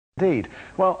Indeed.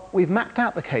 Well, we've mapped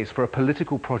out the case for a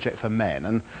political project for men,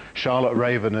 and Charlotte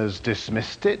Raven has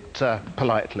dismissed it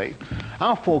politely.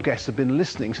 Our four guests have been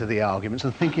listening to the arguments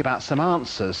and thinking about some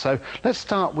answers. So let's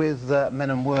start with Men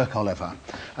and Work, Oliver.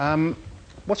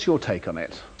 What's your take on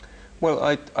it? Well,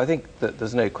 I think that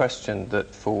there's no question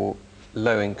that for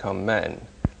low-income men,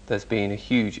 there's been a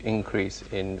huge increase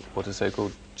in what are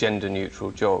so-called gender-neutral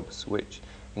jobs, which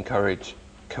encourage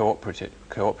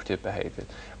cooperative behaviour.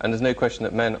 And there's no question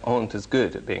that men aren't as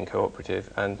good at being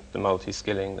cooperative and the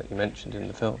multi-skilling that you mentioned in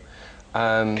the film.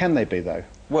 Can they be, though?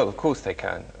 Well, of course they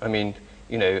can. I mean,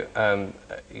 again,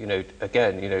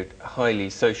 highly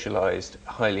socialised,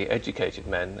 highly educated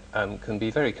men can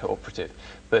be very cooperative.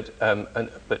 But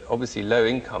obviously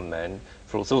low-income men,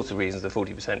 for all sorts of reasons, the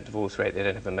 40% divorce rate, they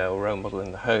don't have a male role model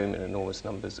in the home in enormous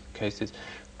numbers of cases.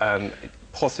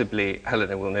 Possibly,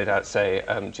 Helena will no doubt say,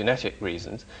 genetic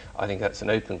reasons. I think that's an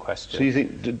open question. So you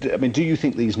think, I mean, do you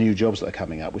think these new jobs that are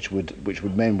coming up, which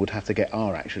men would have to get,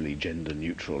 are actually gender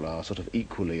neutral, are sort of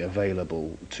equally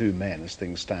available to men as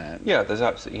things stand? Yeah, there's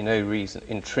absolutely no reason,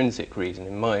 intrinsic reason,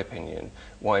 in my opinion,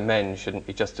 why men shouldn't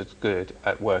be just as good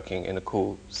at working in a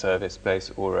call service place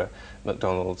or a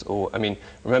McDonald's. Or, I mean,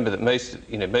 remember that most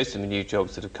of the new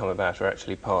jobs that have come about are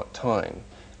actually part-time.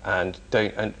 And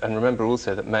remember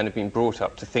also that men have been brought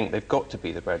up to think they've got to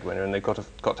be the breadwinner and they've got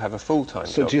to have a full-time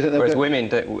job, do you think whereas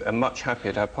women are much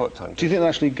happier to have part-time jobs. Do you think they'll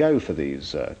actually go for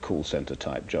these call centre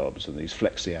type jobs and these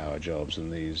flexi-hour jobs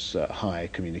and these high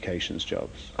communications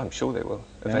jobs? I'm sure they will,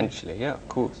 eventually, yeah, of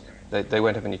course. They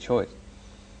won't have any choice.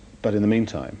 But in the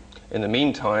meantime? In the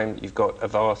meantime, you've got a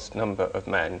vast number of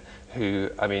men who,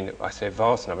 I mean, I say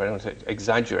vast number, I don't want to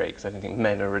exaggerate because I don't think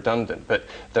men are redundant, but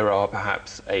there are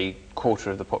perhaps a quarter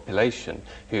of the population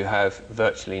who have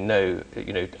virtually no,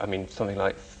 I mean, something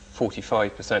like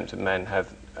 45% of men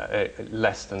have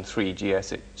less than 3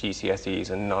 GCSEs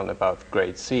and none above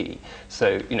grade C.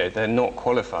 So, they're not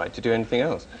qualified to do anything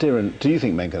else. Darren, do you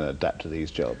think men can adapt to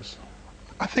these jobs?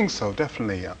 I think so,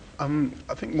 definitely.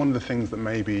 I think one of the things that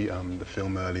maybe the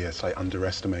film earlier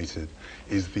underestimated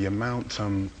is the amount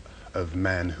of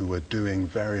men who are doing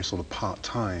various sort of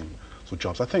part-time sort of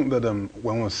jobs. I think that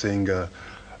when we're seeing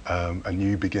a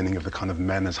new beginning of the kind of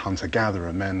men as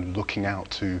hunter-gatherer, men looking out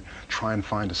to try and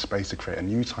find a space to create a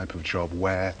new type of job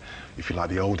where, if you like,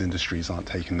 the old industries aren't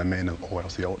taking them in, or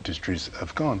else the old industries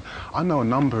have gone. I know a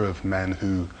number of men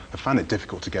who have found it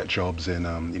difficult to get jobs in,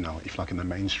 if you like, in the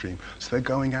mainstream. So they're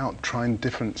going out trying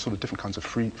different kinds of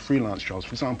freelance jobs.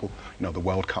 For example, the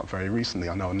World Cup very recently.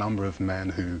 I know a number of men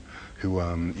who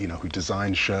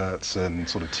design shirts and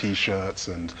sort of T-shirts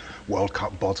and World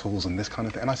Cup bottles and this kind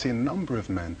of thing. And I see a number of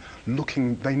men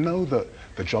looking. They know that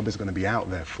the job is going to be out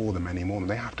there for them anymore, and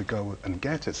they have to go and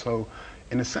get it. So,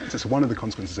 in a sense, it's one of the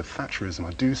consequences of Thatcherism.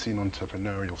 I do see an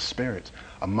entrepreneurial spirit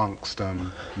amongst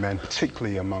men,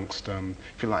 particularly amongst,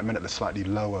 if you like, men at the slightly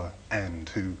lower end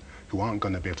who aren't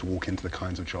going to be able to walk into the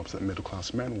kinds of jobs that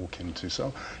middle-class men walk into.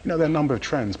 So, there are a number of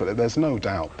trends, but there's no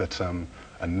doubt that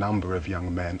a number of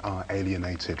young men are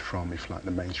alienated from, if you like, the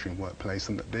mainstream workplace,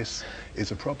 and that this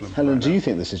is a problem. Helen, do you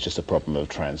think this is just a problem of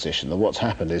transition? That what's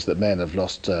happened is that men have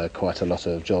lost quite a lot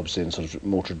of jobs in sort of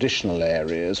more traditional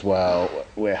areas, while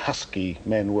where husky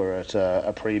men were at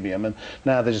a premium, and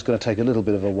now they're just going to take a little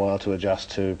bit of a while to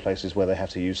adjust to places where they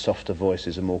have to use softer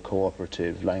voices and more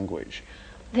cooperative language?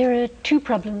 There are two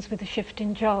problems with the shift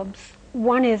in jobs.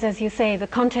 One is, as you say, the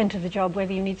content of the job,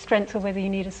 whether you need strength or whether you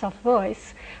need a soft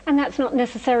voice, and that's not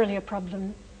necessarily a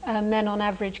problem. Men on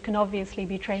average can obviously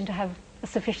be trained to have a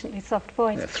sufficiently soft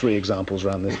voice. Yeah, 3 examples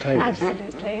around this table.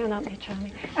 Absolutely, and aren't they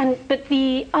charming? But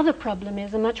the other problem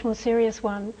is a much more serious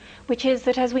one, which is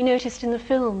that, as we noticed in the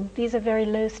film, these are very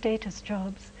low status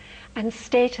jobs. And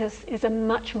status is a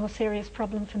much more serious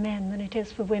problem for men than it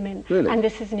is for women. Really? And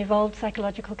this is an evolved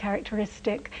psychological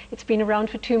characteristic. It's been around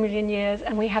for 2 million years,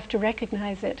 and we have to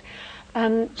recognize it.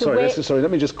 Sorry, let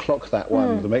me just clock that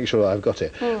one to make sure I've got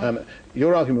it.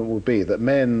 Your argument would be that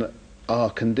men are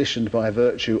conditioned by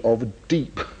virtue of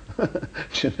deep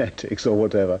genetics or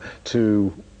whatever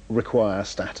to require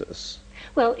status.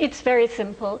 Well, it's very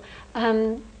simple.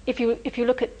 If you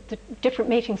look at the different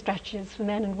mating strategies for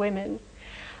men and women,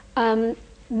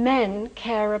 men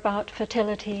care about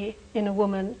fertility in a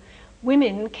woman.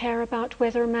 Women care about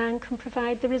whether a man can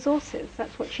provide the resources.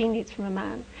 That's what she needs from a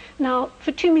man. Now,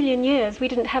 for 2 million years, we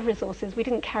didn't have resources. We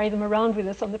didn't carry them around with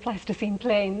us on the Pleistocene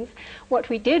plains. What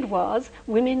we did was,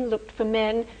 women looked for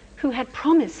men who had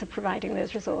promise of providing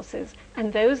those resources.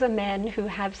 And those are men who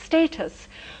have status,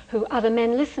 who other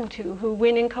men listen to, who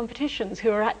win in competitions,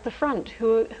 who are at the front,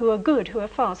 who are good, who are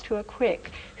fast, who are quick,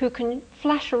 who can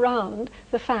flash around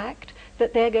the fact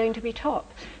that they're going to be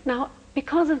top. Now,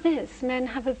 because of this, men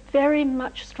have a very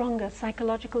much stronger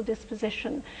psychological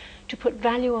disposition to put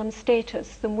value on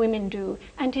status than women do.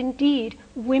 And indeed,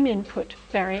 women put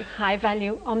very high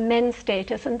value on men's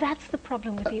status. And that's the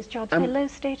problem with these jobs. They're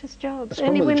low-status jobs. That's the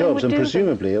problem with the jobs, and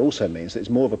presumably it also means that it's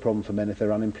more of a problem for men if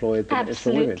they're unemployed than it is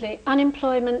for women. Absolutely.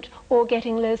 Unemployment or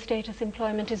getting low-status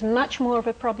employment is much more of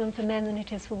a problem for men than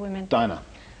it is for women. Dinah?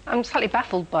 I'm slightly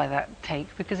baffled by that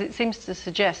take, because it seems to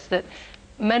suggest that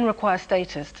men require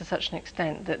status to such an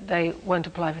extent that they won't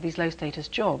apply for these low-status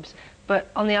jobs. But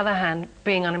on the other hand,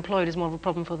 being unemployed is more of a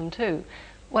problem for them too.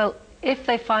 Well, if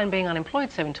they find being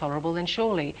unemployed so intolerable, then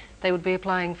surely they would be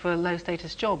applying for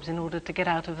low-status jobs in order to get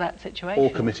out of that situation. Or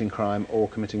committing crime or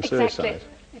committing suicide.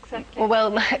 Exactly.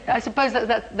 Well, I suppose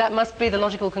that must be the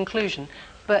logical conclusion.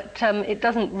 But it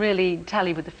doesn't really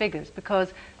tally with the figures,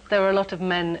 because there are a lot of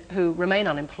men who remain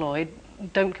unemployed,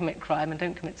 don't commit crime and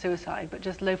don't commit suicide, but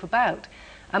just loaf about.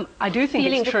 I do think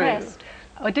it's true. Depressed.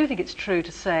 I do think it's true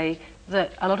to say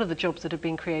that a lot of the jobs that have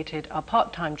been created are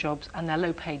part-time jobs and they're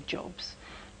low-paid jobs,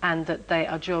 and that they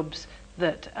are jobs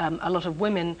that a lot of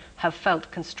women have felt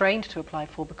constrained to apply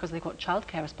for because they've got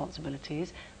childcare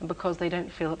responsibilities and because they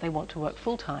don't feel that they want to work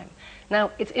full-time.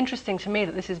 Now, it's interesting to me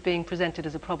that this is being presented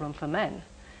as a problem for men.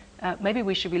 Maybe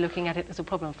we should be looking at it as a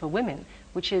problem for women,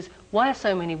 which is, why are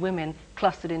so many women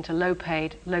clustered into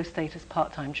low-paid, low-status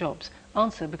part-time jobs?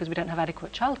 Answer: because we don't have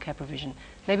adequate childcare provision.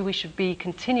 Maybe we should be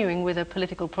continuing with a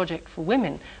political project for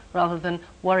women rather than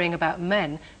worrying about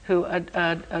men who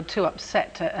are too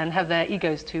upset and have their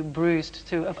egos too bruised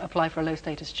to apply for a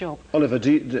low-status job. Oliver,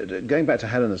 going back to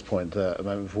Helena's point a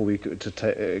moment before we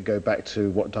go back to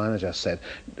what Dinah just said,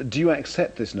 do you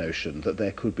accept this notion that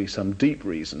there could be some deep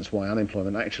reasons why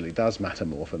unemployment actually does matter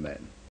more for men?